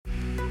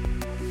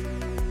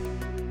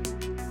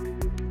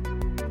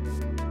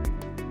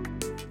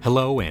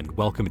Hello and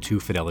welcome to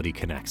Fidelity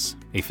Connects,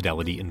 a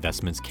Fidelity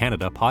Investments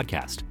Canada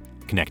podcast,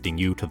 connecting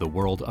you to the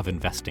world of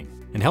investing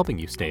and helping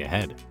you stay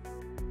ahead.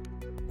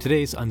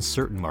 Today's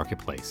uncertain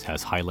marketplace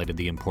has highlighted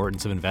the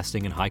importance of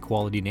investing in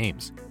high-quality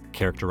names,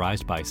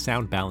 characterized by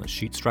sound balance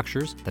sheet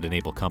structures that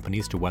enable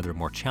companies to weather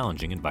more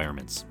challenging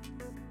environments.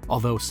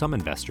 Although some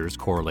investors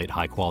correlate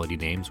high-quality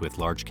names with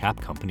large-cap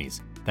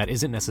companies, that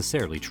isn't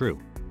necessarily true.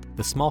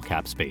 The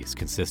small-cap space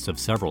consists of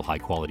several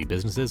high-quality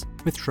businesses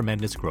with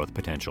tremendous growth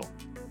potential.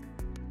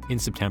 In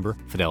September,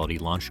 Fidelity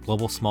launched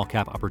Global Small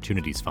Cap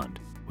Opportunities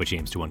Fund, which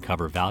aims to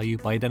uncover value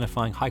by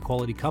identifying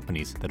high-quality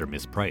companies that are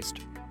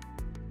mispriced.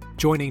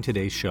 Joining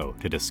today's show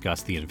to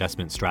discuss the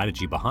investment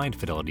strategy behind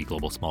Fidelity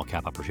Global Small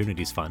Cap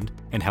Opportunities Fund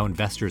and how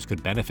investors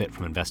could benefit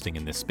from investing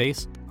in this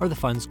space are the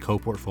fund's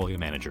co-portfolio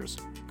managers,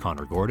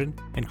 Connor Gordon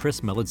and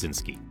Chris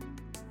Melodzinski.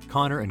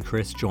 Connor and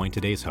Chris join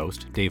today's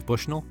host, Dave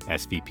Bushnell,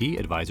 SVP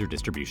Advisor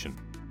Distribution.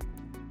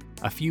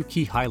 A few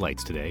key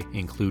highlights today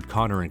include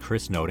Connor and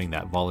Chris noting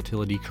that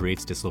volatility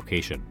creates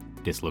dislocation.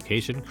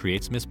 Dislocation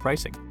creates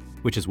mispricing,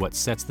 which is what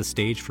sets the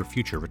stage for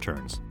future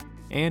returns,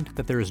 and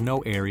that there is no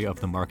area of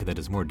the market that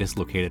is more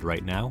dislocated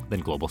right now than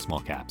global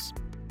small caps.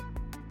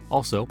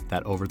 Also,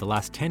 that over the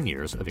last 10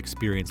 years of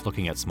experience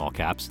looking at small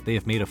caps, they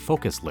have made a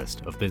focus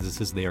list of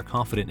businesses they are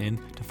confident in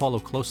to follow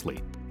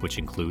closely, which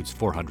includes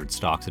 400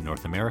 stocks in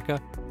North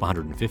America,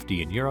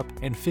 150 in Europe,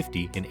 and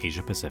 50 in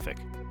Asia Pacific.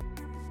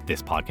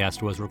 This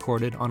podcast was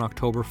recorded on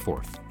October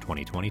 4th,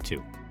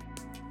 2022.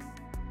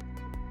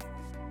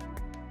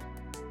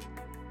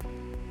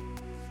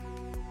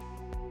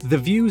 The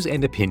views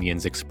and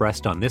opinions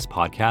expressed on this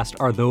podcast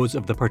are those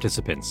of the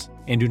participants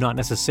and do not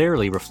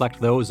necessarily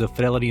reflect those of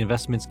Fidelity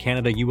Investments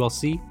Canada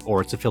ULC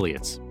or its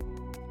affiliates.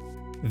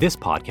 This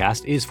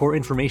podcast is for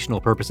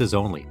informational purposes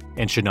only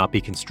and should not be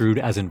construed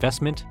as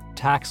investment,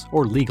 tax,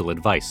 or legal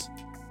advice.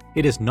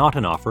 It is not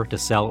an offer to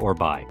sell or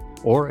buy,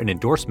 or an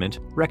endorsement,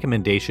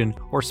 recommendation,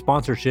 or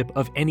sponsorship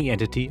of any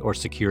entity or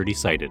security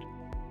cited.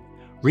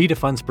 Read a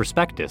fund's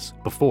prospectus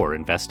before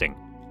investing.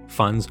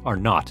 Funds are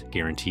not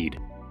guaranteed.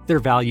 Their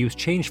values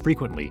change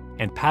frequently,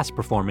 and past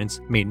performance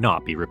may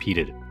not be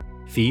repeated.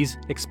 Fees,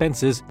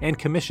 expenses, and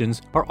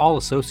commissions are all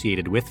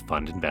associated with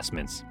fund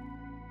investments.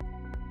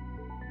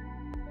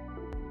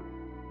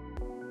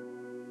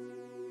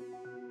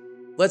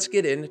 Let's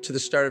get into the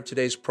start of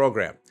today's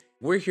program.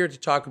 We're here to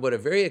talk about a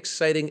very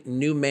exciting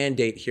new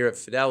mandate here at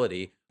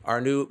Fidelity,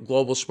 our new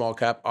Global Small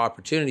Cap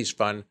Opportunities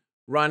Fund,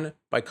 run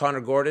by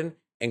Connor Gordon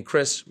and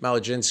Chris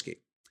Melodzinski.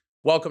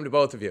 Welcome to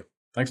both of you.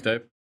 Thanks,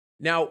 Dave.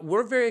 Now,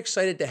 we're very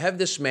excited to have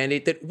this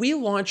mandate that we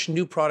launch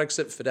new products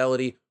at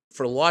Fidelity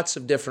for lots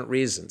of different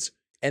reasons.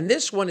 And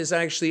this one is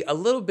actually a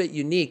little bit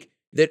unique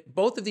that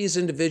both of these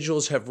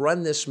individuals have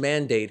run this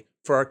mandate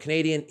for our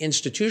Canadian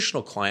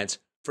institutional clients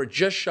for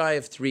just shy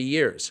of 3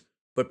 years.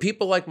 But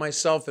people like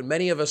myself and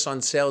many of us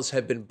on sales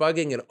have been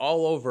bugging it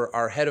all over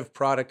our head of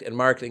product and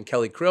marketing,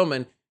 Kelly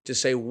Creelman, to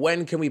say,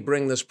 when can we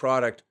bring this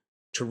product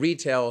to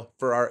retail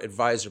for our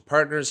advisor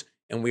partners?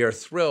 And we are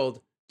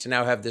thrilled to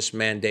now have this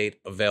mandate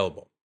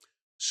available.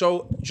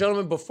 So,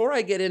 gentlemen, before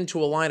I get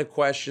into a line of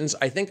questions,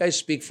 I think I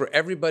speak for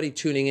everybody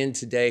tuning in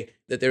today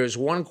that there is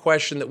one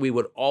question that we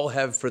would all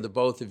have for the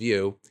both of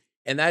you,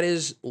 and that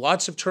is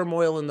lots of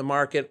turmoil in the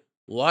market,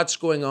 lots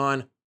going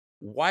on.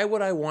 Why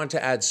would I want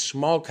to add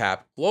small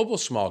cap, global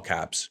small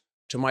caps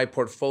to my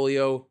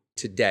portfolio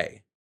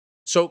today?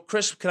 So,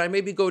 Chris, can I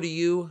maybe go to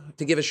you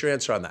to give us your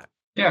answer on that?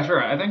 Yeah,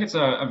 sure. I think it's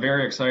a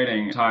very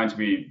exciting time to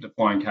be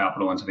deploying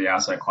capital into the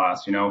asset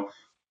class.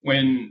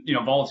 When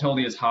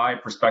volatility is high,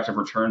 prospective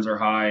returns are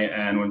high,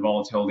 and when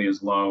volatility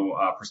is low,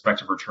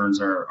 prospective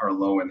returns are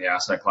low in the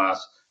asset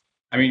class.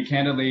 I mean,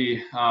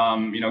 candidly,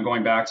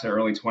 going back to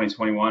early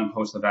 2021,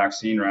 post the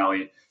vaccine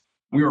rally,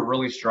 we were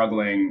really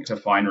struggling to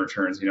find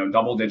returns.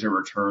 Double-digit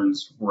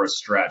returns were a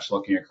stretch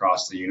looking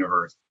across the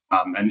universe.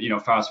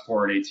 Fast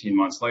forward 18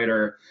 months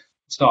later,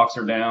 stocks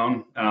are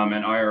down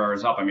and IRR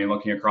is up. I mean,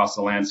 looking across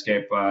the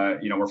landscape,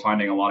 we're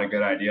finding a lot of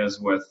good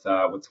ideas with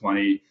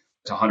 20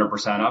 to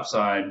 100%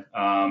 upside,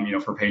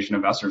 for patient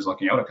investors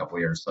looking out a couple of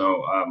years.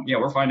 So,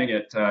 we're finding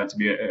it to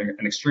be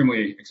an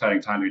extremely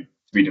exciting time to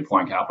be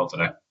deploying capital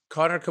today.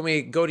 Connor, can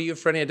we go to you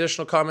for any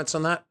additional comments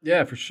on that?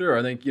 Yeah, for sure.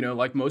 I think,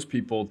 like most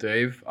people,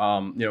 Dave,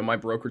 my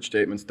brokerage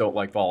statements don't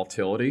like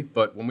volatility,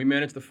 but when we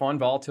manage the fund,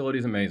 volatility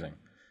is amazing.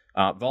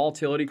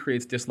 Volatility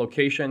creates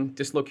dislocation.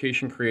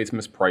 Dislocation creates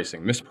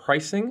mispricing.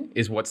 Mispricing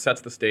is what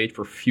sets the stage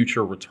for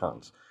future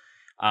returns.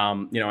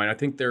 And I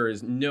think there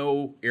is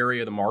no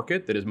area of the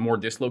market that is more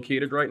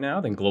dislocated right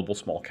now than global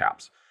small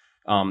caps.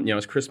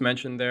 As Chris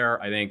mentioned there,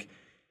 I think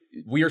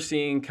we are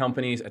seeing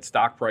companies at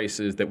stock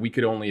prices that we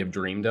could only have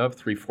dreamed of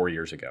 3-4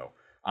 years ago.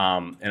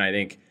 And I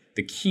think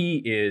the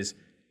key is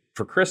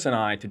for Chris and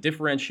I to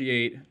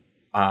differentiate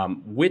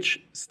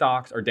which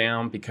stocks are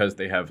down because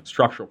they have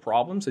structural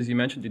problems, as you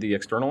mentioned, due to the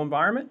external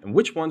environment, and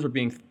which ones are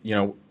being,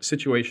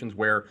 situations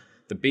where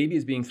the baby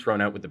is being thrown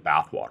out with the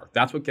bathwater.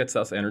 That's what gets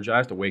us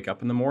energized to wake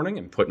up in the morning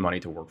and put money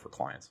to work for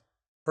clients.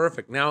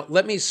 Perfect. Now,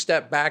 let me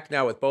step back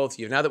now with both of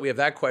you. Now that we have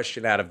that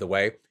question out of the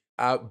way,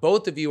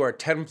 Both of you are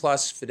 10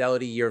 plus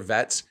Fidelity year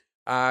vets.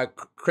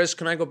 Chris,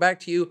 can I go back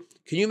to you?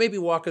 Can you maybe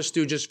walk us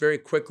through just very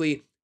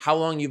quickly how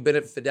long you've been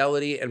at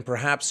Fidelity and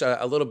perhaps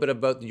a little bit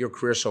about your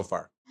career so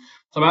far?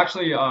 So I'm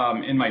actually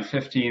in my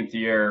 15th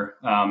year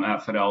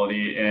at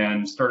Fidelity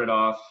and started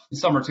off in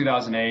summer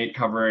 2008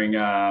 covering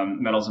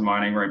metals and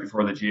mining right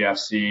before the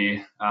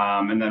GFC,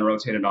 and then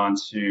rotated on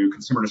to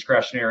consumer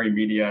discretionary,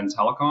 media, and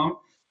telecom.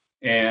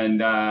 And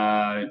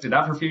did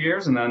that for a few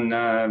years. And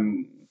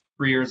then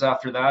 3 years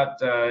after that,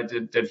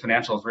 did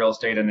financials, real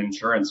estate, and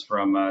insurance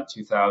from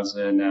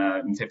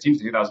 2015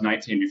 to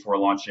 2019 before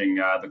launching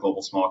the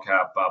global small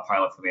cap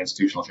pilot for the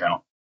institutional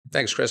channel.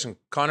 Thanks, Chris. And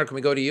Connor, can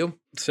we go to you?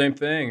 Same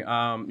thing.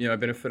 I've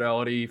been at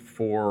Fidelity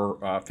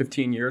for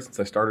 15 years since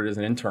I started as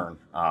an intern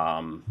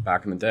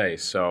back in the day.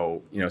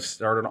 So,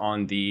 started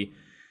on the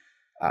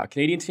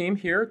Canadian team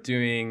here,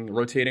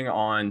 rotating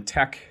on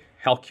tech,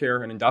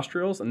 healthcare, and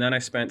industrials. And then I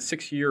spent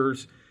 6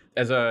 years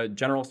as a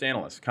generalist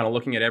analyst, kind of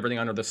looking at everything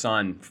under the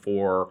sun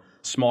for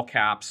small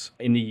caps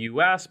in the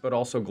US, but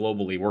also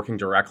globally, working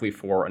directly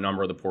for a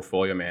number of the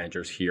portfolio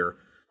managers here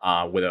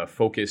with a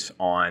focus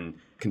on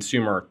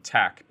consumer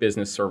tech,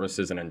 business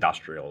services, and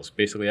industrials,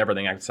 basically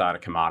everything outside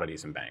of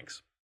commodities and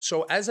banks.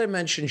 So as I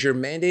mentioned, your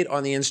mandate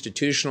on the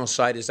institutional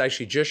side is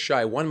actually just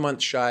 1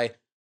 month shy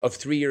of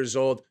 3 years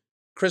old.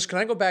 Chris, can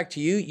I go back to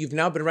you? You've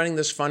now been running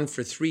this fund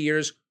for 3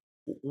 years.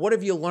 What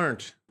have you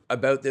learned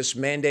about this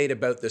mandate,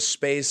 about this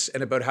space,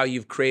 and about how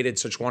you've created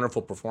such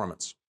wonderful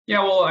performance?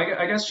 Yeah, well,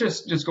 I guess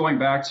just going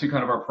back to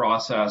kind of our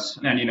process,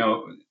 and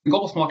the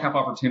Global Small Cap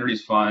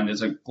Opportunities Fund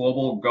is a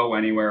global go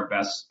anywhere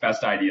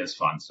best ideas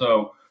fund.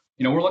 So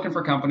we're looking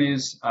for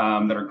companies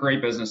that are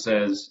great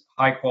businesses,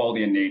 high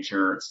quality in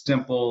nature,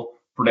 simple,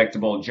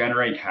 predictable,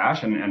 generate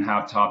cash, and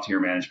have top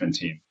tier management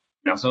team.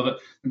 So the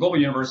global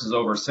universe is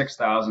over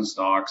 6,000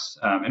 stocks,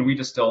 and we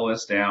distill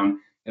this down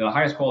the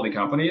highest quality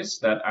companies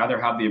that either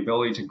have the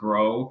ability to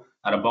grow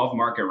at above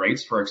market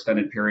rates for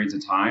extended periods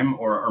of time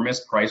or are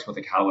mispriced with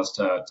a catalyst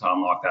to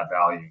unlock that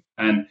value.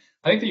 And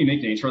I think the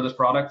unique nature of this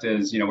product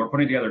is, we're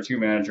putting together two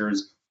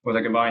managers with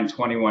a combined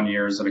 21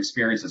 years of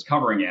experience as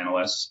covering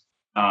analysts,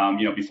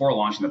 before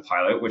launching the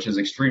pilot, which is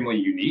extremely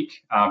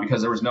unique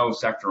because there was no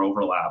sector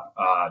overlap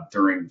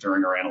during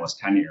our analyst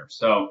tenure.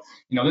 So,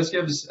 this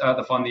gives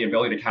the fund the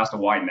ability to cast a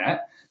wide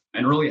net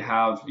and really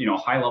have, a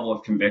high level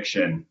of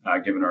conviction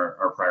given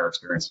our prior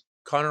experience.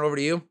 Connor, over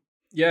to you.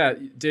 Yeah,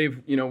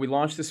 Dave, we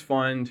launched this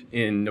fund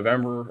in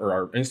November, or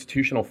our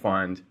institutional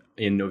fund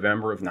in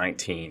November of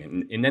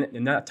 19. And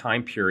in that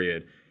time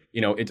period,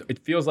 it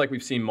feels like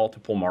we've seen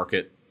multiple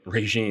market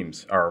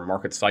regimes or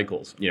market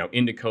cycles,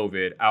 into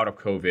COVID, out of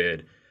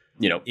COVID,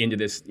 into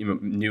this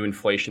new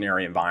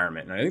inflationary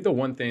environment. And I think the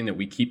one thing that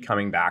we keep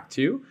coming back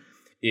to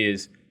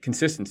is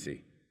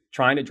consistency,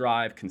 trying to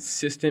drive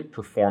consistent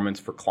performance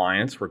for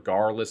clients,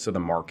 regardless of the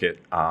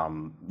market,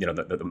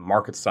 the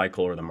market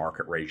cycle or the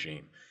market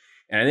regime.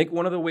 And I think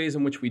one of the ways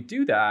in which we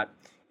do that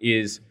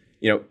is,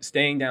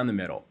 staying down the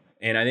middle.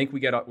 And I think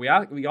we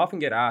often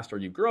get asked, are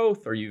you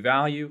growth? Are you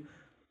value?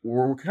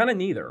 We're kind of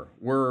neither.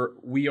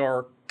 We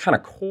are kind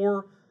of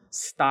core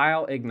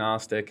style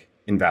agnostic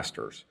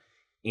investors.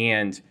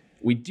 And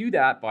we do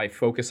that by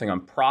focusing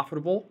on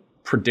profitable,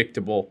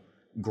 predictable,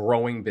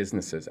 growing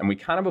businesses. And we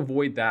kind of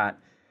avoid that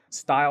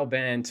style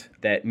bent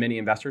that many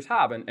investors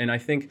have. And I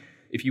think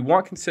if you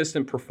want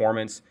consistent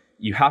performance,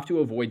 you have to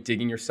avoid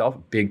digging yourself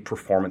big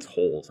performance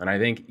holes. And I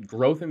think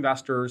growth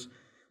investors,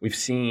 we've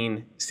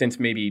seen since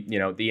maybe,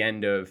 the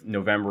end of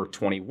November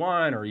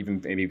 21, or even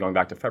maybe going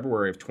back to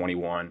February of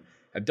 21,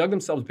 have dug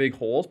themselves big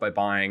holes by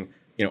buying,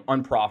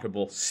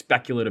 unprofitable,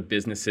 speculative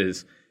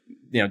businesses,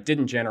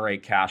 didn't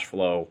generate cash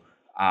flow.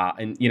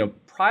 And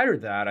prior to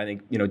that, I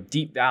think,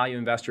 deep value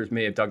investors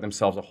may have dug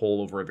themselves a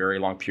hole over a very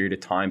long period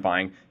of time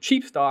buying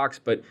cheap stocks,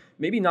 but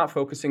maybe not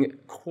focusing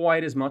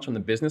quite as much on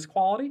the business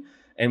quality.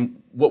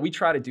 And what we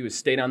try to do is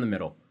stay down the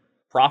middle,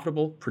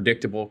 profitable,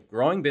 predictable,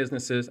 growing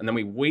businesses, and then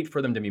we wait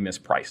for them to be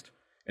mispriced.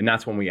 And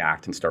that's when we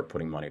act and start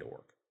putting money to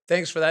work.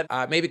 Thanks for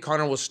that. Maybe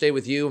Connor, will stay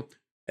with you,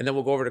 and then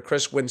we'll go over to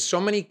Chris. When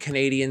so many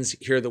Canadians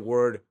hear the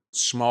word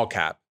small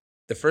cap,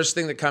 the first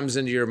thing that comes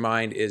into your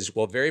mind is,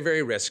 well, very,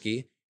 very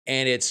risky.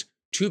 And it's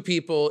two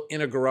people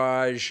in a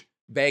garage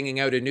banging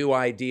out a new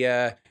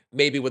idea,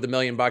 maybe with $1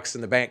 million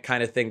in the bank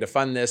kind of thing to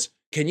fund this.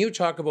 Can you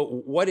talk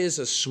about what is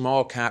a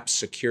small cap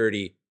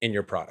security in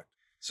your product?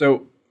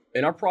 So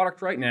in our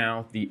product right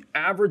now, the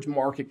average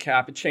market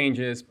cap, it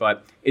changes,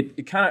 but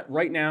it kind of,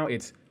 right now,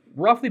 it's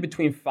roughly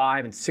between $5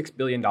 and $6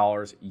 billion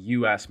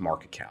US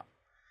market cap.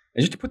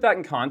 And just to put that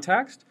in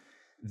context,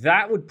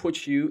 that would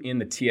put you in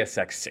the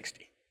TSX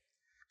 60.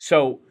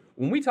 So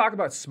when we talk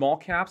about small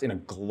caps in a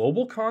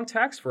global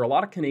context, for a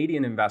lot of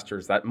Canadian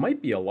investors, that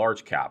might be a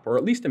large cap or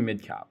at least a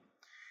mid cap.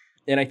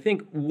 And I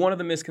think one of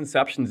the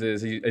misconceptions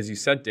is, as you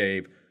said,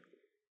 Dave,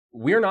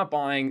 we're not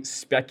buying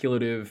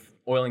speculative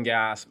oil and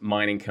gas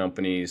mining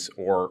companies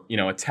or,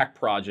 a tech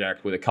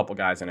project with a couple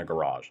guys in a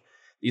garage.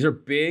 These are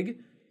big,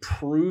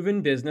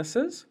 proven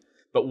businesses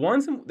but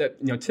ones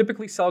that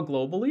typically sell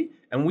globally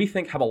and we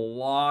think have a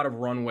lot of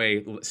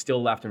runway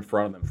still left in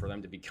front of them for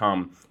them to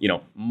become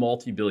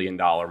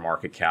multi-billion-dollar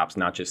market caps,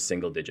 not just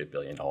single-digit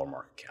billion-dollar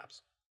market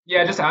caps.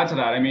 Yeah, just to add to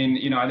that, I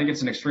mean, I think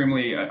it's an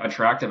extremely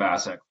attractive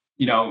asset.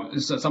 So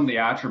some of the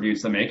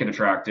attributes that make it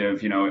attractive,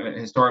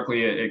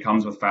 historically it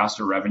comes with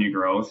faster revenue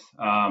growth.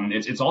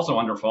 It's also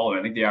underfollowed.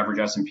 I think the average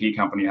S&P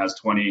company has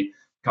 20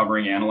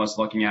 covering analysts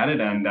looking at it,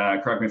 and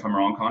correct me if I'm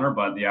wrong, Connor,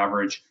 but the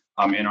average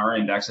in our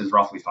index is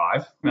roughly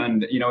 5.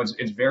 And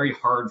it's very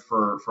hard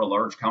for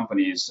large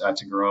companies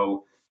to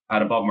grow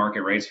at above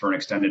market rates for an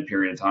extended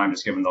period of time,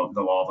 just given the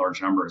law of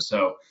large numbers.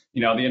 So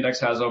the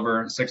index has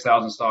over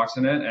 6,000 stocks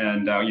in it,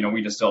 and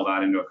we distill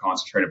that into a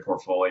concentrated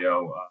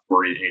portfolio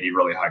for 80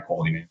 really high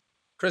quality names.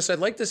 Chris, I'd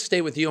like to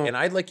stay with you, and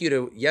I'd like you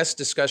to,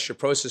 discuss your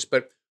process,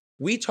 but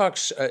we talk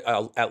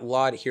a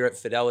lot here at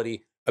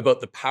Fidelity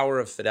about the power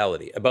of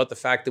Fidelity, about the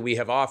fact that we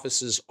have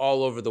offices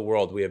all over the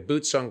world. We have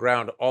boots on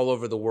ground all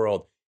over the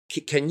world.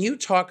 Can you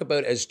talk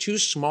about, as two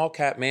small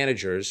cap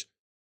managers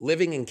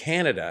living in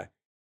Canada,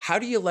 how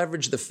do you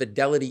leverage the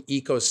Fidelity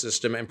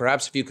ecosystem? And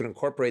perhaps if you can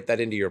incorporate that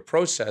into your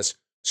process.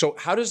 So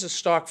how does a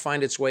stock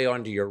find its way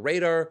onto your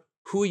radar?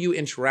 Who are you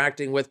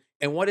interacting with?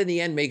 And what in the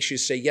end makes you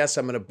say, yes,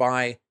 I'm going to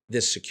buy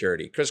this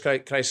security? Chris,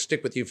 can I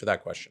stick with you for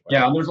that question?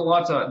 Yeah, there's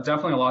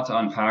definitely a lot to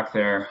unpack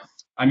there.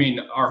 I mean,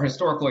 our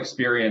historical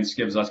experience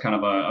gives us kind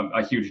of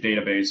a huge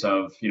database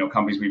of,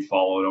 companies we've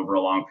followed over a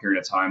long period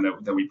of time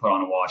that we put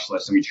on a watch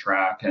list and we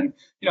track. And,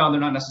 they're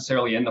not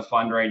necessarily in the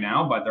fund right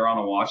now, but they're on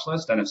a watch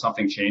list. And if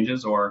something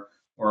changes or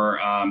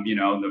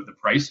the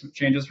price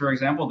changes, for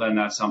example, then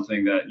that's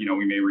something that,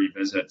 we may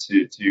revisit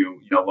to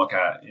look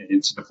at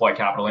and to deploy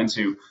capital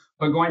into.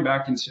 But going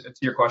back to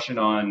your question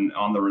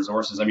on the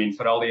resources, I mean,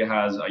 Fidelity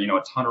has, a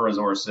ton of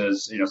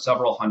resources,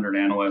 several hundred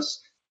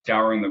analysts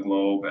scouring the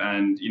globe.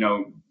 And,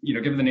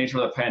 given the nature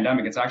of the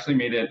pandemic, it's actually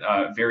made it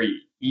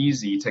very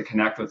easy to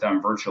connect with them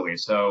virtually.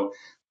 So,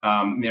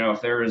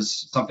 if there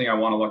is something I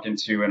want to look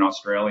into in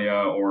Australia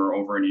or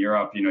over in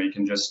Europe, you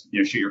can just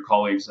shoot your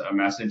colleagues a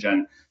message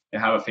and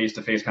have a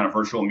face-to-face kind of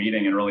virtual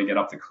meeting and really get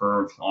up the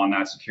curve on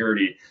that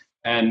security.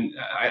 And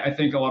I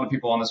think a lot of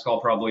people on this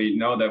call probably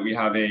know that we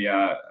have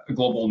a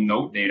global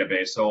note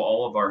database. So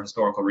all of our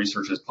historical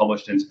research is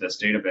published into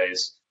this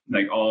database.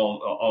 Like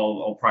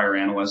all prior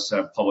analysts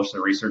have published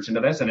their research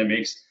into this, and it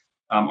makes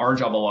our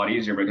job a lot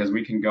easier because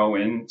we can go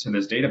into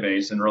this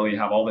database and really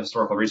have all the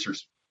historical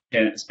research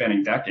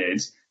spanning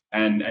decades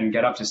and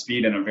get up to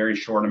speed in a very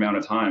short amount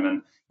of time.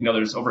 And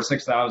there's over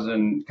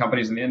 6,000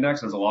 companies in the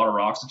index. There's a lot of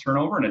rocks to turn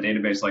over, and a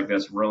database like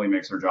this really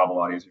makes our job a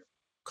lot easier.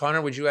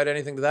 Connor, would you add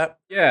anything to that?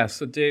 Yeah.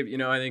 So Dave,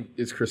 I think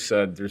as Chris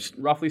said, there's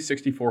roughly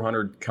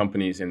 6,400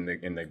 companies in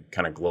the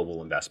kind of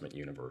global investment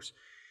universe.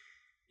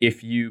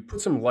 If you put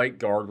some light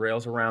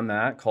guardrails around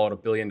that, call it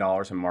 $1 billion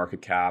in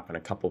market cap and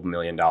a couple of $1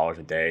 million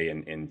a day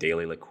in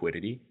daily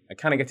liquidity, it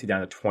kind of gets you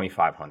down to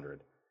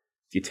 2,500.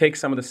 If you take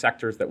some of the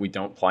sectors that we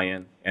don't play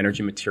in,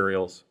 energy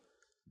materials,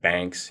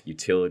 banks,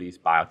 utilities,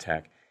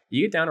 biotech,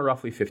 you get down to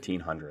roughly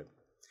 1,500.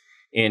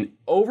 And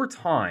over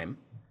time,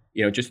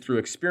 just through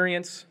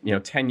experience,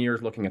 10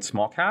 years looking at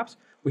small caps,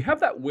 we have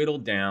that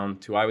whittled down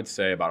to, I would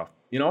say, about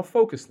a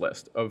focus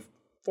list of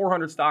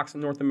 400 stocks in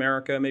North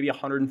America, maybe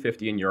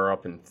 150 in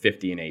Europe and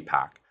 50 in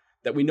APAC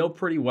that we know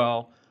pretty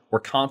well.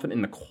 We're confident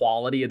in the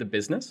quality of the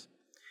business.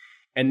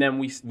 And then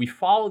we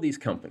follow these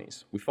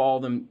companies. We follow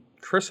them,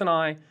 Chris and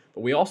I,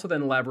 but we also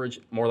then leverage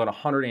more than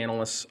 100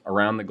 analysts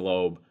around the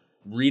globe,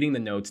 reading the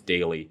notes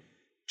daily,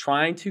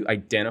 trying to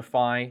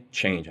identify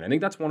change. And I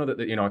think that's one of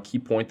the a key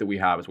point that we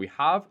have is we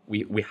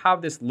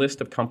have this list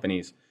of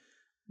companies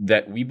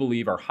that we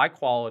believe are high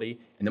quality,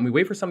 and then we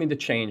wait for something to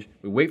change.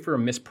 We wait for a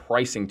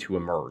mispricing to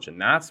emerge,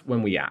 and that's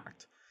when we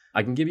act.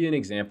 I can give you an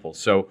example.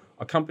 So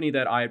a company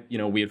that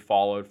we had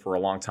followed for a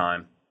long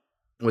time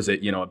was a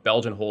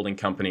Belgian holding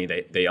company.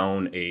 They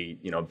own a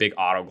big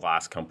auto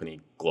glass company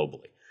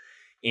globally.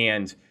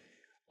 And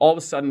all of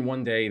a sudden,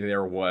 one day,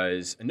 there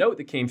was a note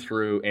that came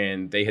through,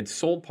 and they had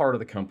sold part of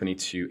the company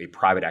to a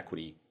private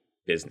equity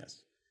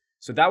business.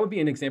 So that would be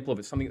an example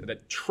of something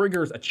that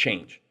triggers a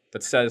change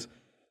that says,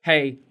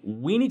 hey,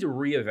 we need to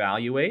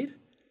reevaluate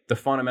the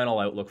fundamental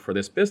outlook for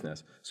this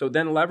business. So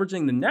then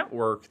leveraging the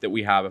network that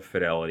we have at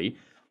Fidelity,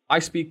 I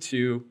speak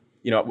to,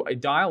 I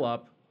dial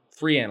up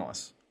 3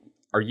 analysts.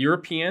 Our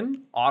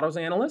European autos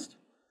analyst,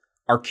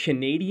 our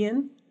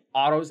Canadian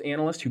autos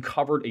analyst who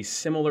covered a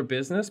similar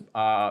business,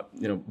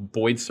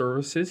 Boyd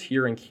Services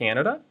here in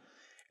Canada.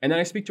 And then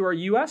I speak to our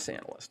US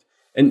analyst.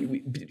 And we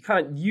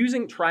kind of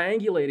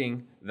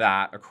triangulating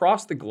that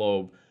across the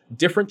globe,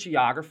 different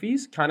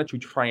geographies, kind of to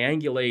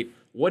triangulate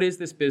what is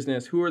this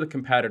business, who are the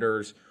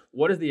competitors,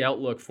 what is the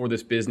outlook for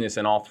this business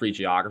in all 3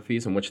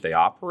 geographies in which they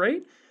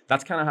operate.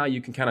 That's kind of how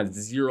you can kind of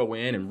zero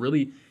in and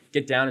really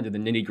get down into the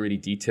nitty-gritty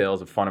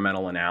details of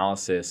fundamental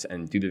analysis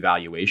and do the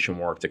valuation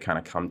work to kind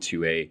of come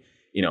to a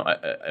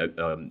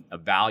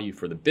value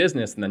for the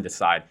business and then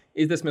decide,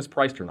 is this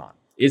mispriced or not?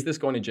 Is this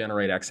going to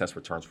generate excess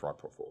returns for our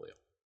portfolio?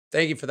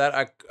 Thank you for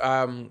that.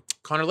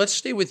 Connor, let's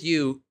stay with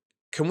you.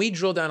 can we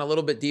drill down a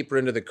little bit deeper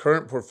into the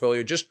current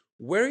portfolio? Just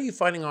where are you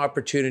finding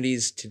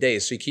opportunities today?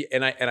 So you keep,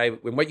 and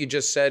what you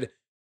just said,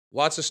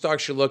 lots of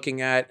stocks you're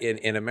looking at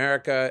in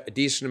America, a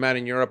decent amount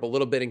in Europe, a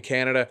little bit in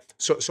Canada.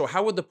 So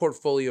how would the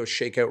portfolio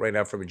shake out right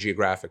now from a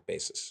geographic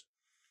basis?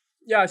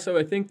 Yeah, so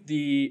I think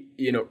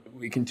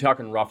we can talk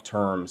in rough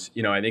terms.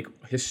 I think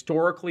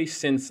historically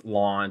since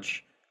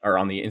launch or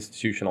on the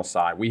institutional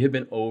side, we have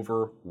been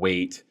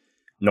overweight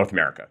North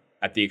America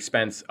at the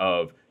expense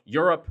of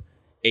Europe,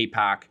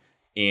 APAC,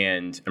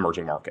 and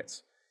emerging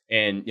markets.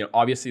 And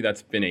obviously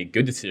that's been a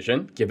good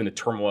decision given the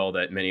turmoil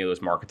that many of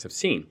those markets have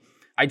seen.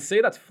 I'd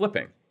say that's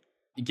flipping.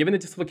 Given the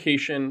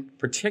dislocation,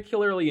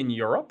 particularly in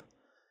Europe,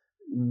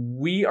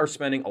 we are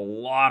spending a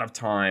lot of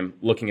time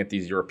looking at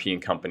these European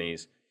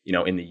companies,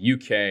 in the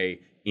UK,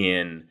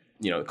 in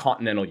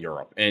continental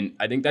Europe. And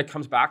I think that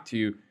comes back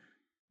to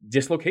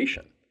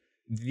dislocation.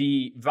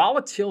 The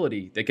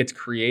volatility that gets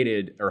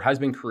created or has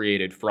been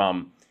created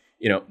from,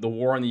 the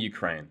war in the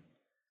Ukraine,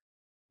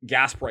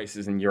 gas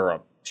prices in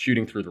Europe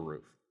shooting through the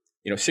roof.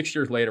 6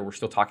 years later, we're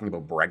still talking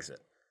about Brexit.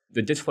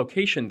 The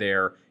dislocation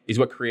there is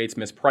what creates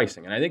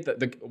mispricing. And I think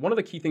that one of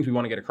the key things we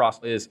want to get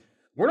across is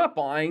we're not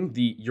buying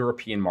the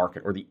European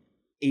market or the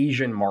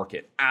Asian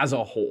market as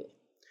a whole.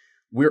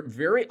 We're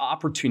very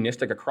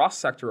opportunistic across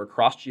sector,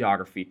 across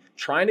geography,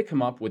 trying to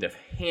come up with a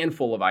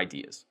handful of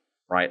ideas,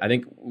 right? I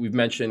think we've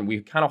mentioned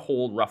we kind of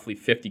hold roughly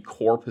 50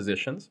 core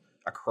positions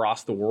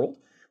across the world.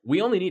 We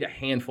only need a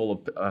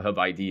handful of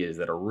ideas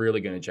that are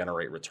really going to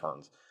generate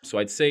returns. So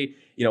I'd say,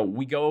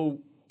 we go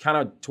kind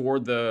of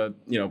toward the,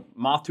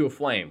 moth to a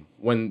flame.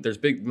 When there's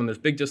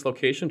big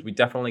dislocations, we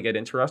definitely get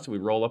interested. We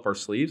roll up our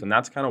sleeves, and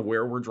that's kind of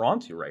where we're drawn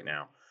to right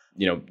now.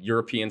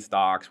 European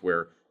stocks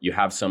where you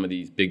have some of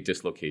these big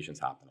dislocations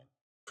happening.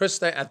 Chris,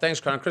 thanks,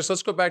 Connor. Chris,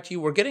 let's go back to you.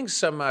 We're getting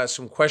some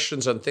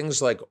questions on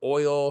things like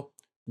oil,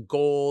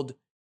 gold.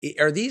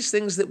 Are these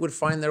things that would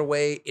find their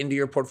way into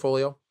your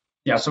portfolio?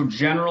 Yeah, so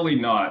generally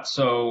not.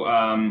 So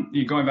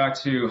going back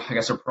to, I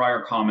guess, a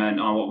prior comment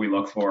on what we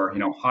look for,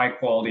 high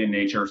quality in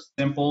nature,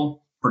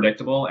 simple,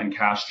 predictable, and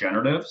cash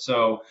generative.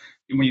 So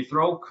when you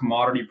throw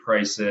commodity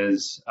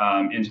prices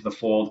into the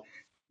fold,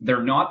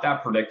 they're not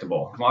that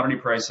predictable. Commodity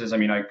prices,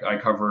 I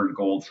covered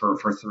gold for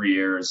 3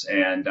 years,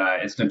 and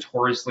it's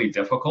notoriously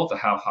difficult to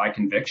have high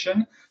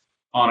conviction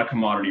on a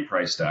commodity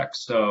price deck.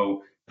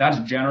 So that's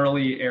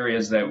generally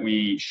areas that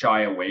we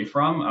shy away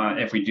from.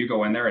 If we do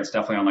go in there, it's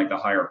definitely on like the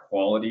higher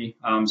quality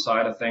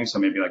side of things. So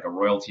maybe like a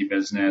royalty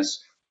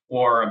business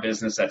or a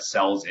business that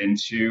sells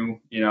into,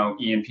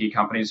 E&P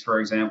companies,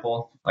 for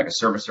example, like a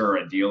servicer or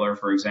a dealer,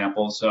 for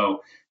example.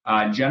 So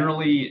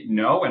generally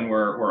no, and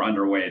we're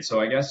underweight.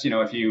 So I guess,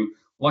 if you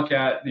look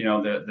at,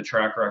 the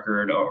track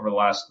record over the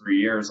last 3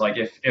 years, like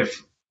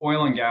if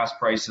oil and gas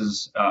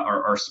prices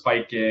are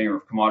spiking or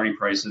if commodity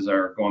prices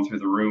are going through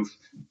the roof,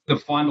 the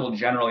fund will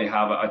generally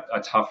have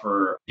a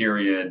tougher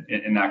period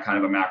in that kind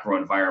of a macro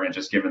environment,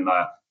 just given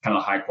the kind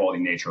of high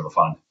quality nature of the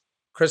fund.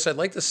 Chris, I'd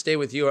like to stay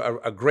with you.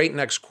 A great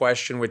next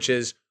question, which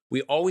is,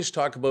 we always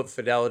talk about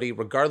Fidelity,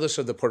 regardless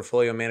of the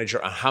portfolio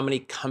manager, on how many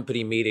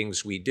company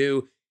meetings we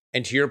do.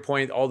 And to your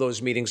point, all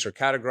those meetings are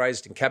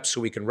categorized and kept so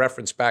we can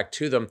reference back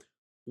to them.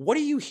 What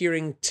are you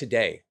hearing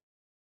today?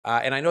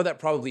 And I know that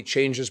probably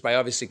changes by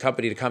obviously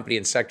company to company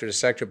and sector to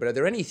sector, but are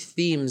there any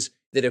themes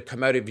that have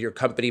come out of your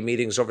company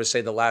meetings over,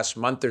 say, the last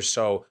month or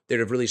so that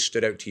have really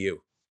stood out to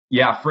you?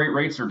 Yeah, freight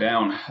rates are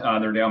down.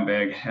 They're down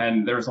big.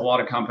 And there's a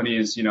lot of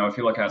companies, if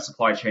you look at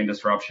supply chain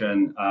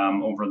disruption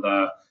over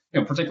the,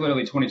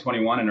 particularly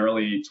 2021 and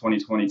early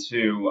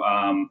 2022,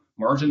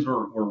 margins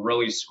were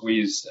really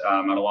squeezed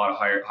at a lot of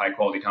high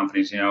quality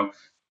companies,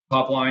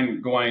 Top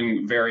line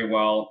going very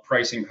well,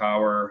 pricing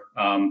power,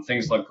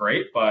 things look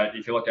great. But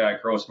if you look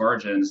at gross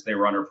margins, they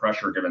were under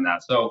pressure given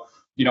that. So,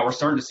 we're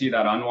starting to see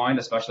that unwind,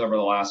 especially over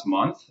the last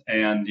month.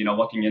 And,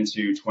 looking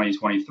into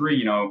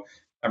 2023,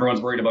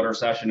 everyone's worried about a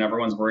recession.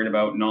 Everyone's worried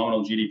about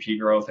nominal GDP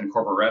growth and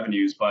corporate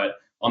revenues. But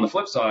on the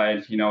flip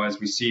side, as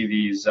we see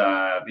these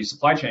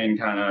supply chain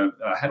kind of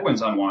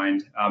headwinds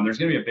unwind, there's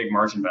going to be a big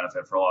margin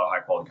benefit for a lot of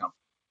high quality companies.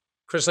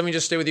 Chris, let me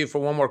just stay with you for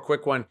one more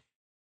quick one.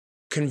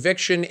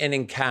 Conviction and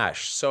in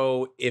cash.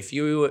 So if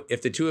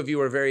the two of you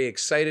are very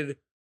excited,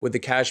 would the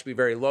cash be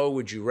very low?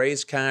 Would you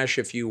raise cash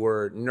if you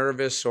were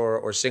nervous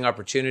or seeing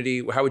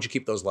opportunity? How would you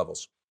keep those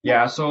levels?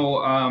 Yeah,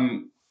 so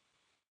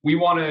we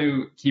want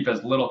to keep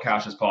as little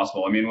cash as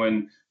possible.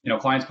 When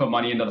clients put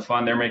money into the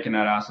fund, they're making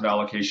that asset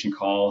allocation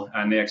call,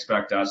 and they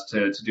expect us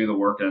to do the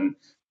work and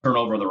turn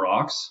over the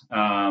rocks.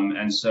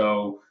 And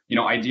so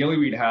ideally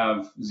we'd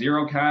have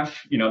zero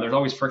cash. There's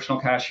always frictional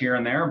cash here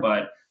and there,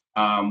 but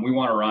we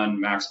want to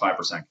run max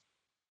 5%.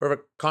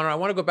 Perfect. Connor, I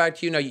want to go back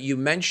to you. Now, you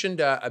mentioned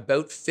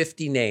about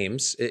 50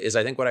 names, is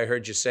I think what I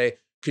heard you say.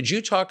 Could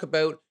you talk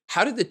about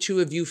how did the two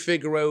of you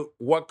figure out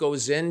what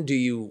goes in? Do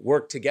you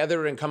work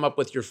together and come up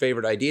with your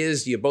favorite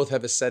ideas? Do you both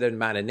have a set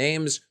amount of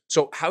names?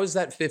 So how is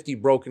that 50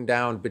 broken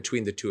down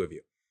between the two of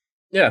you?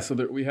 Yeah, so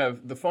we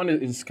have, the fund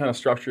is kind of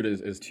structured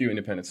as two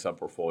independent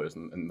sub-portfolios.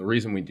 And the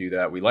reason we do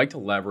that, we like to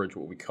leverage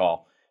what we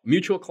call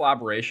mutual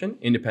collaboration,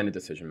 independent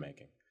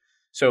decision-making.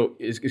 So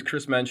as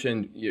Chris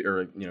mentioned,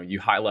 you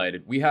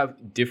highlighted, we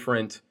have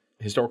different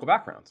historical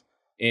backgrounds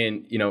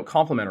and,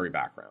 complementary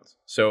backgrounds.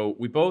 So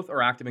we both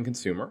are active in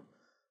consumer.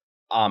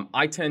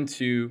 I tend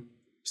to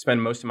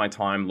spend most of my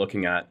time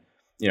looking at,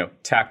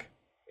 tech,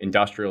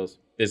 industrials,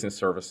 business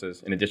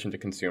services, in addition to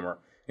consumer.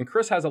 And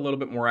Chris has a little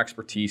bit more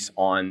expertise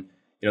on,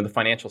 the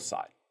financial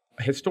side.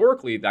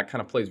 Historically, that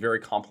kind of plays very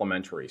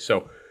complementary.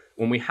 So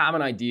when we have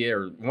an idea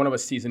or one of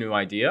us sees a new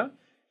idea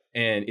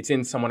and it's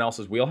in someone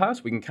else's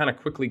wheelhouse, we can kind of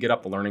quickly get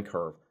up the learning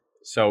curve.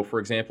 So for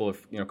example,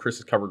 if Chris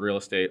has covered real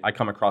estate, I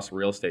come across a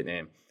real estate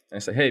name and I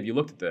say, hey, have you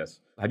looked at this?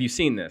 Have you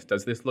seen this?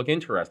 Does this look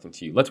interesting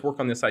to you? Let's work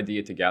on this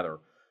idea together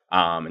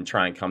and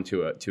try and come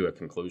to a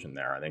conclusion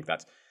there. I think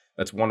that's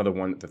one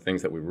of the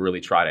things that we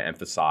really try to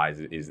emphasize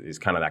is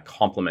kind of that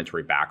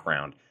complementary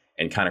background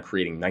and kind of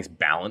creating nice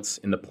balance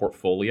in the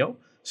portfolio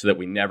so that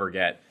we never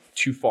get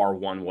too far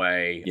one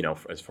way,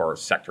 as far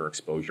as sector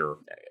exposure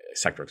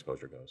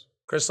goes.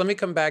 Chris, let me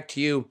come back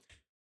to you.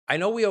 I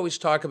know we always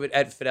talk about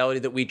at Fidelity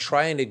that we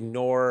try and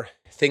ignore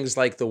things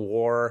like the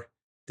war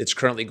that's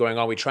currently going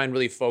on. We try and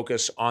really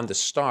focus on the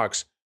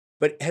stocks.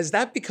 But has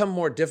that become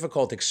more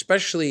difficult,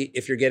 especially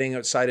if you're getting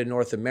outside of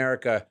North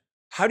America?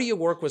 How do you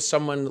work with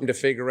someone to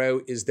figure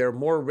out, is there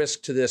more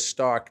risk to this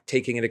stock,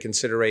 taking into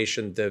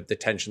consideration the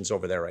tensions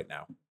over there right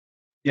now?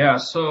 Yeah,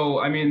 so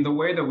I mean, the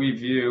way that we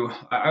view,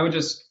 I would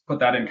just put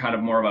that in kind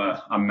of more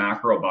of a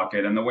macro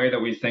bucket. And the way that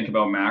we think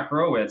about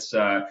macro, it's,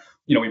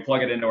 we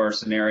plug it into our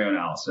scenario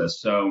analysis.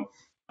 So,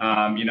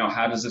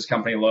 how does this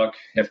company look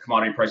if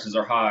commodity prices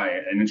are high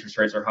and interest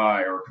rates are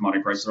high, or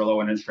commodity prices are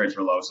low and interest rates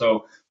are low?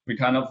 So we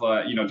kind of,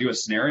 do a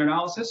scenario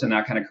analysis, and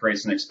that kind of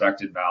creates an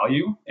expected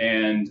value.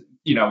 And,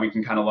 we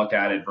can kind of look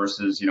at it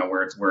versus,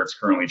 where it's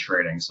currently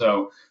trading.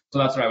 So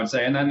that's what I would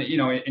say. And then,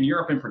 in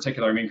Europe in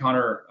particular, I mean,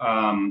 Connor,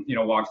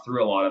 walked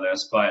through a lot of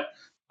this, but,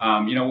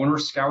 when we're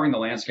scouring the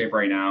landscape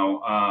right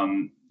now,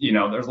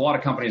 there's a lot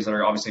of companies that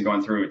are obviously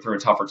going through a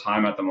tougher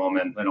time at the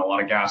moment, and a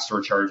lot of gas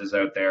surcharges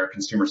out there,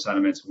 consumer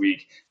sentiment's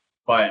weak,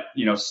 but,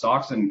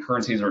 stocks and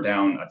currencies are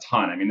down a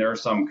ton. I mean, there are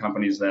some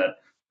companies that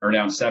are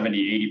down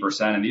 70,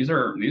 80%. And these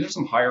are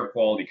some higher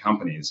quality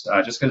companies,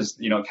 just because,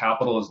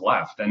 capital is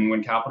left. And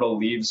when capital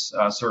leaves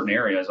certain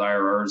areas,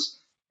 IRRs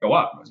go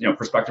up,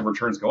 prospective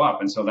returns go up.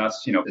 And so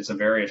that's, it's a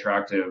very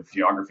attractive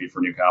geography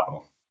for new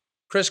capital.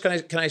 Chris,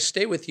 can I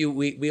stay with you?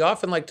 We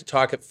often like to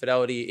talk at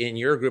Fidelity in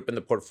your group, in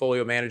the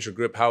portfolio manager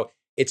group, how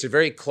it's a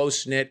very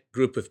close-knit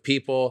group of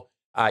people.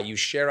 You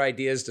share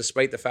ideas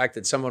despite the fact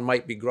that someone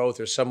might be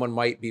growth or someone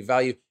might be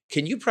value.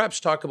 Can you perhaps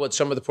talk about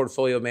some of the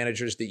portfolio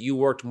managers that you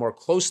worked more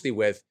closely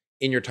with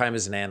in your time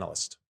as an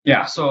analyst?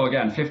 Yeah. So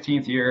again,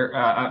 15th year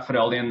at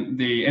Fidelity. And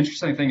the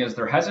interesting thing is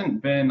there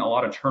hasn't been a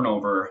lot of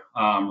turnover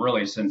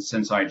really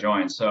since I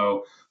joined.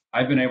 So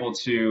I've been able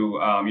to,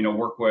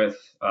 work with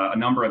a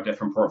number of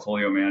different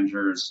portfolio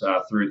managers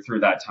through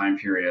that time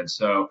period.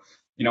 So,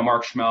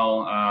 Mark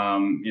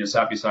Schmel,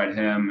 sat beside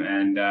him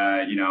and,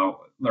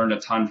 learned a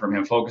ton from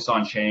him, focus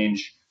on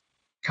change,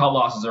 cut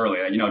losses early.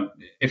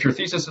 If your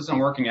thesis isn't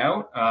working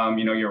out,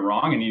 you're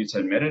wrong and you need to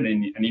admit it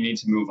and you need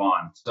to move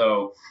on.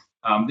 So,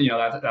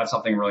 that's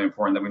something really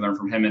important that we learned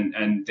from him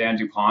and Dan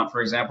DuPont,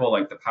 for example,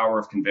 like the power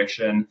of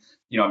conviction,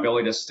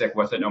 ability to stick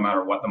with it no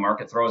matter what the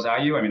market throws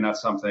at you. I mean,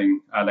 that's something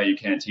that you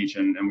can't teach.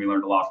 And we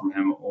learned a lot from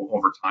him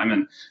over time.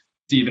 And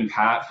Steve and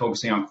Pat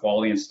focusing on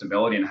quality and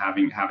stability and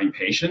having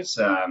patience,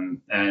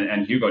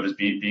 and Hugo just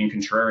being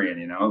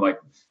contrarian, like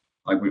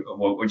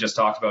what we just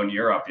talked about in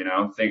Europe,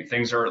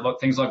 things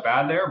look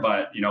bad there,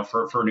 but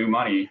for new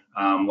money,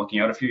 looking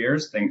out a few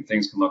years,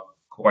 things can look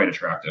quite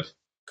attractive.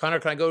 Connor,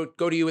 can I go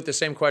to you with the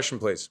same question,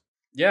 please?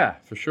 Yeah,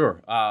 for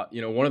sure.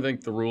 One of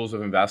the rules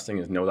of investing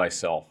is know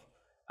thyself.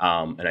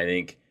 And I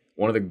think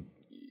one of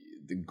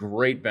the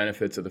great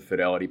benefits of the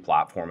Fidelity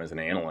platform as an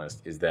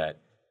analyst is that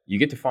you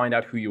get to find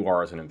out who you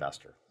are as an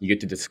investor. You get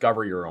to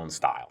discover your own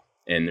style.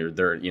 And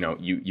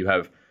you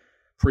have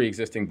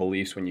pre-existing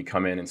beliefs when you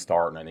come in and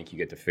start, and I think you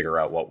get to figure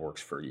out what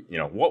works for you.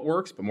 What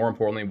works, but more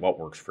importantly, what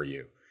works for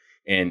you.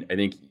 And I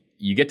think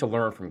you get to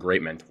learn from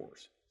great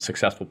mentors,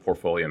 successful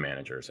portfolio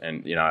managers.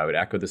 And, I would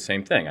echo the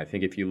same thing. I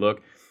think if you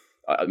look,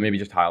 maybe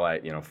just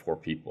highlight, 4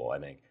 people. I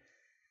think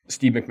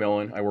Steve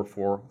McMillan, I worked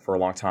for a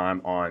long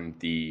time on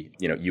the,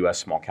 U.S.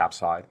 small cap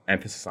side,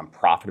 emphasis on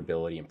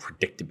profitability and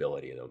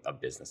predictability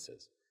of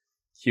businesses.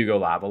 Hugo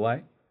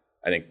Lavallee,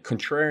 I think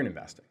contrarian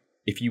investing.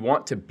 If you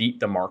want to beat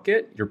the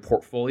market, your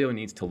portfolio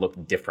needs to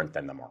look different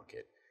than the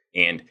market.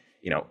 And,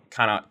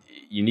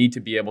 you need to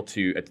be able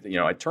to,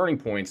 at turning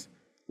points,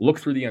 look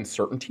through the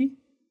uncertainty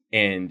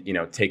and,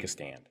 take a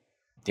stand.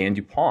 Dan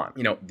DuPont,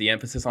 the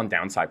emphasis on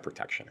downside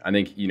protection. I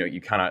think,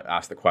 you kind of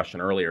asked the question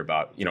earlier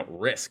about,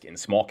 risk in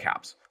small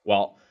caps.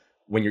 Well,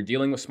 when you're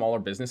dealing with smaller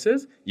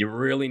businesses, you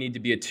really need to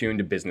be attuned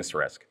to business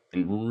risk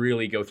and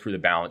really go through the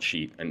balance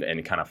sheet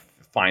and kind of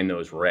find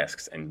those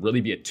risks and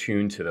really be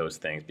attuned to those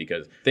things,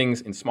 because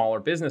things in smaller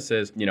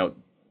businesses,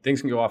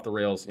 things can go off the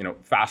rails,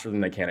 faster than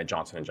they can at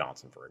Johnson &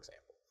 Johnson, for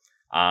example.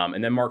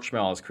 And then Mark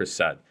Schmel, as Chris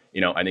said,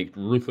 I think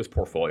ruthless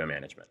portfolio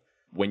management.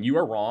 When you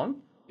are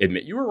wrong,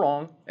 admit you were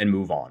wrong and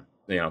move on.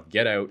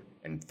 Get out,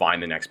 and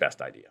find the next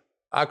best idea.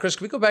 Chris,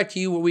 can we go back to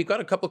you? We've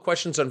got a couple of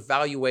questions on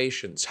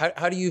valuations.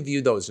 How do you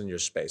view those in your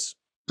space?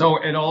 So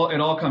it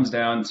all comes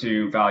down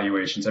to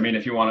valuations. I mean,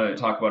 if you want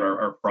to talk about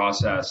our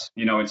process,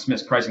 it's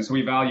mispricing. So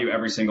we value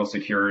every single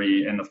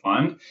security in the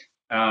fund,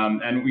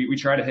 and we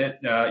try to hit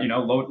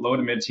low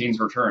to mid teens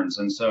returns.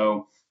 And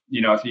so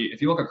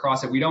if you look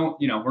across it, we don't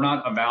we're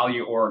not a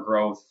value or a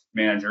growth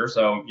manager.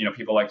 So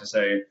people like to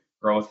say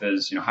growth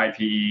is high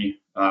PE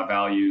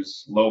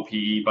values, low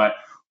PE, but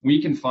we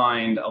can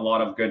find a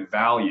lot of good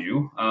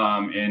value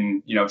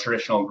in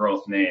traditional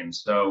growth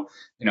names. So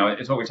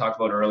it's what we talked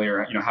about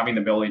earlier. Having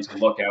the ability to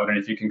look out, and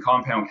if you can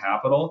compound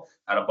capital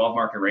at above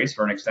market rates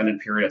for an extended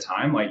period of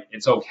time, like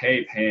it's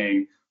okay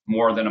paying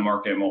more than a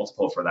market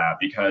multiple for that,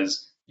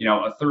 because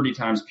a 30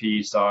 times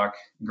PE stock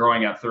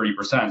growing at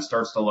 30%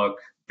 starts to look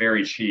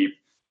very cheap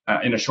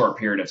in a short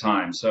period of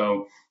time.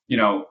 So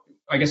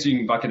I guess you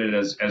can bucket it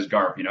as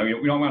GARP.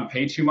 We don't want to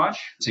pay too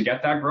much to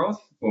get that growth,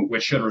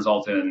 which should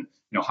result in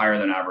higher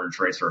than average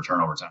rates of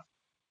return over time.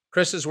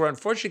 Chris, as we're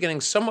unfortunately getting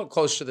somewhat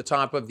close to the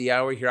top of the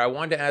hour here, I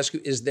wanted to ask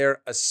you, is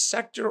there a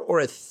sector or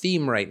a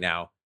theme right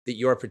now that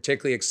you're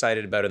particularly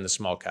excited about in the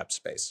small cap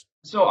space?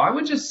 So I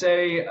would just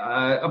say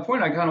a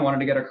point I kind of wanted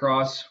to get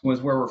across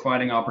was where we're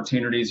finding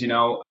opportunities.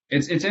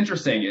 It's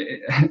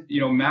interesting.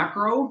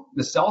 Macro,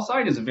 the sell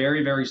side is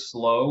very, very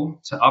slow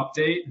to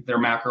update their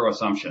macro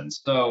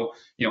assumptions. So,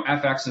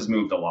 FX has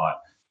moved a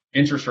lot.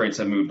 Interest rates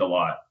have moved a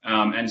lot.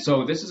 And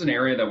so this is an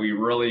area that we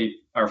really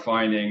are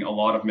finding a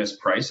lot of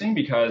mispricing,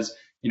 because,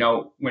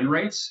 when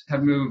rates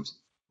have moved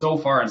so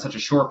far in such a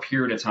short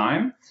period of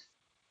time,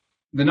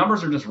 the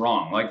numbers are just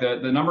wrong. Like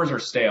the numbers are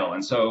stale.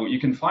 And so you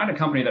can find a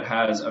company that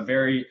has a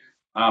very,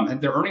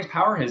 their earnings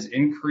power has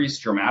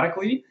increased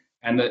dramatically,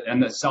 and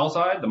the sell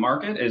side, the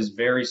market, is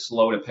very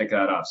slow to pick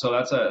that up. So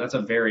that's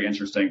a very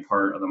interesting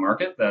part of the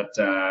market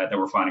that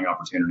we're finding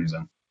opportunities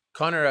in.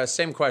 Connor,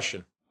 same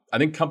question. I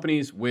think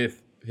companies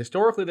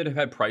historically that have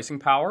had pricing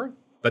power,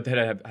 but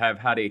that have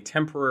had a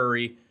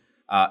temporary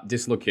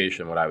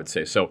dislocation, what I would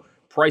say. So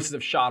prices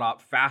have shot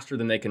up faster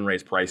than they can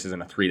raise prices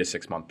in a 3 to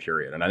 6 month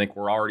period. And I think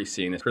we're already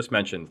seeing this. Chris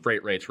mentioned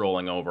freight rates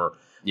rolling over.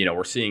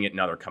 We're seeing it in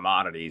other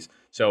commodities.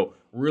 So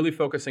really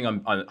focusing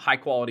on high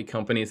quality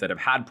companies that have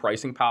had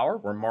pricing power,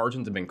 where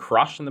margins have been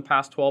crushed in the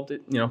past 12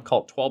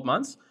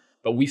 months.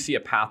 But we see a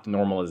path to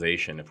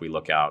normalization if we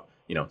look out,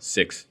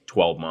 6,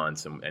 12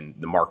 months, and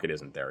the market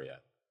isn't there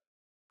yet.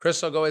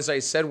 Chris, I'll go, as I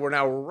said, we're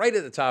now right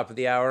at the top of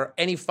the hour.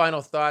 Any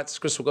final thoughts?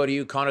 Chris, we'll go to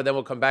you. Connor, then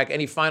we'll come back.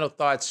 Any final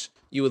thoughts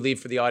you would leave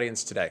for the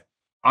audience today?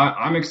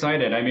 I'm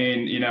excited. I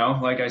mean,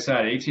 like I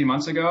said, 18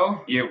 months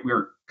ago, we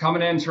were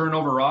coming in, turning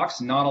over rocks,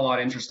 not a lot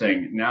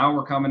interesting. Now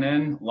we're coming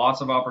in,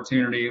 lots of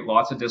opportunity,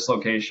 lots of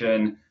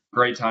dislocation,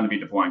 great time to be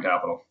deploying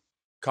capital.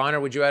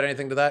 Connor, would you add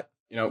anything to that?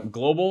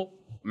 Global,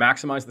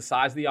 maximize the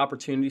size of the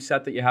opportunity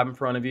set that you have in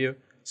front of you.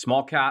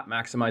 Small cap,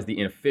 maximize the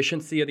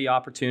inefficiency of the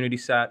opportunity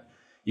set.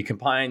 You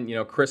combine,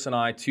 Chris and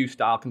I, 2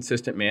 style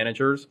consistent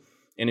managers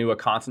into a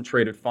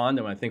concentrated fund,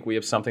 and I think we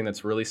have something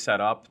that's really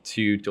set up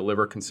to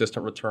deliver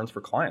consistent returns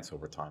for clients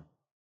over time.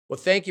 Well,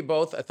 thank you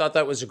both. I thought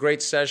that was a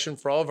great session.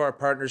 For all of our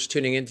partners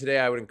tuning in today,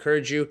 I would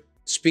encourage you,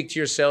 speak to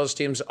your sales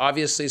teams.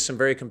 Obviously, some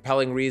very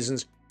compelling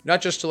reasons,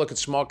 not just to look at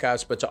small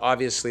caps, but to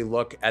obviously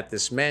look at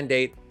this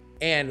mandate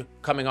and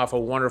coming off a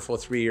wonderful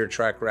 3-year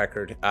track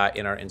record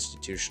in our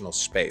institutional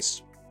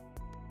space.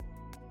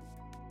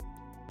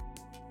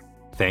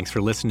 Thanks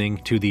for listening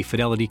to the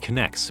Fidelity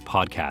Connects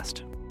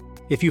podcast.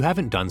 If you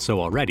haven't done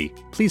so already,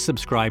 please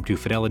subscribe to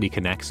Fidelity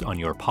Connects on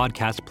your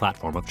podcast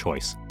platform of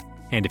choice.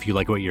 And if you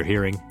like what you're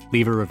hearing,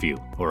 leave a review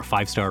or a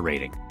 5-star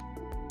rating.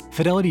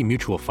 Fidelity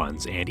mutual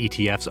funds and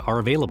ETFs are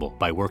available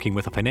by working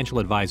with a financial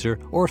advisor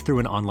or through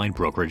an online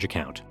brokerage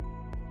account.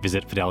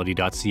 Visit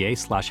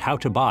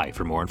fidelity.ca/howtobuy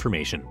for more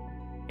information.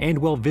 And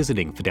while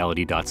visiting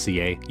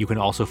fidelity.ca, you can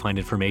also find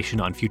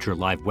information on future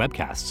live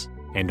webcasts.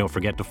 And don't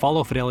forget to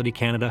follow Fidelity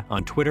Canada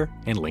on Twitter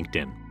and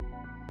LinkedIn.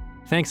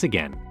 Thanks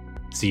again.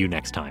 See you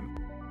next time.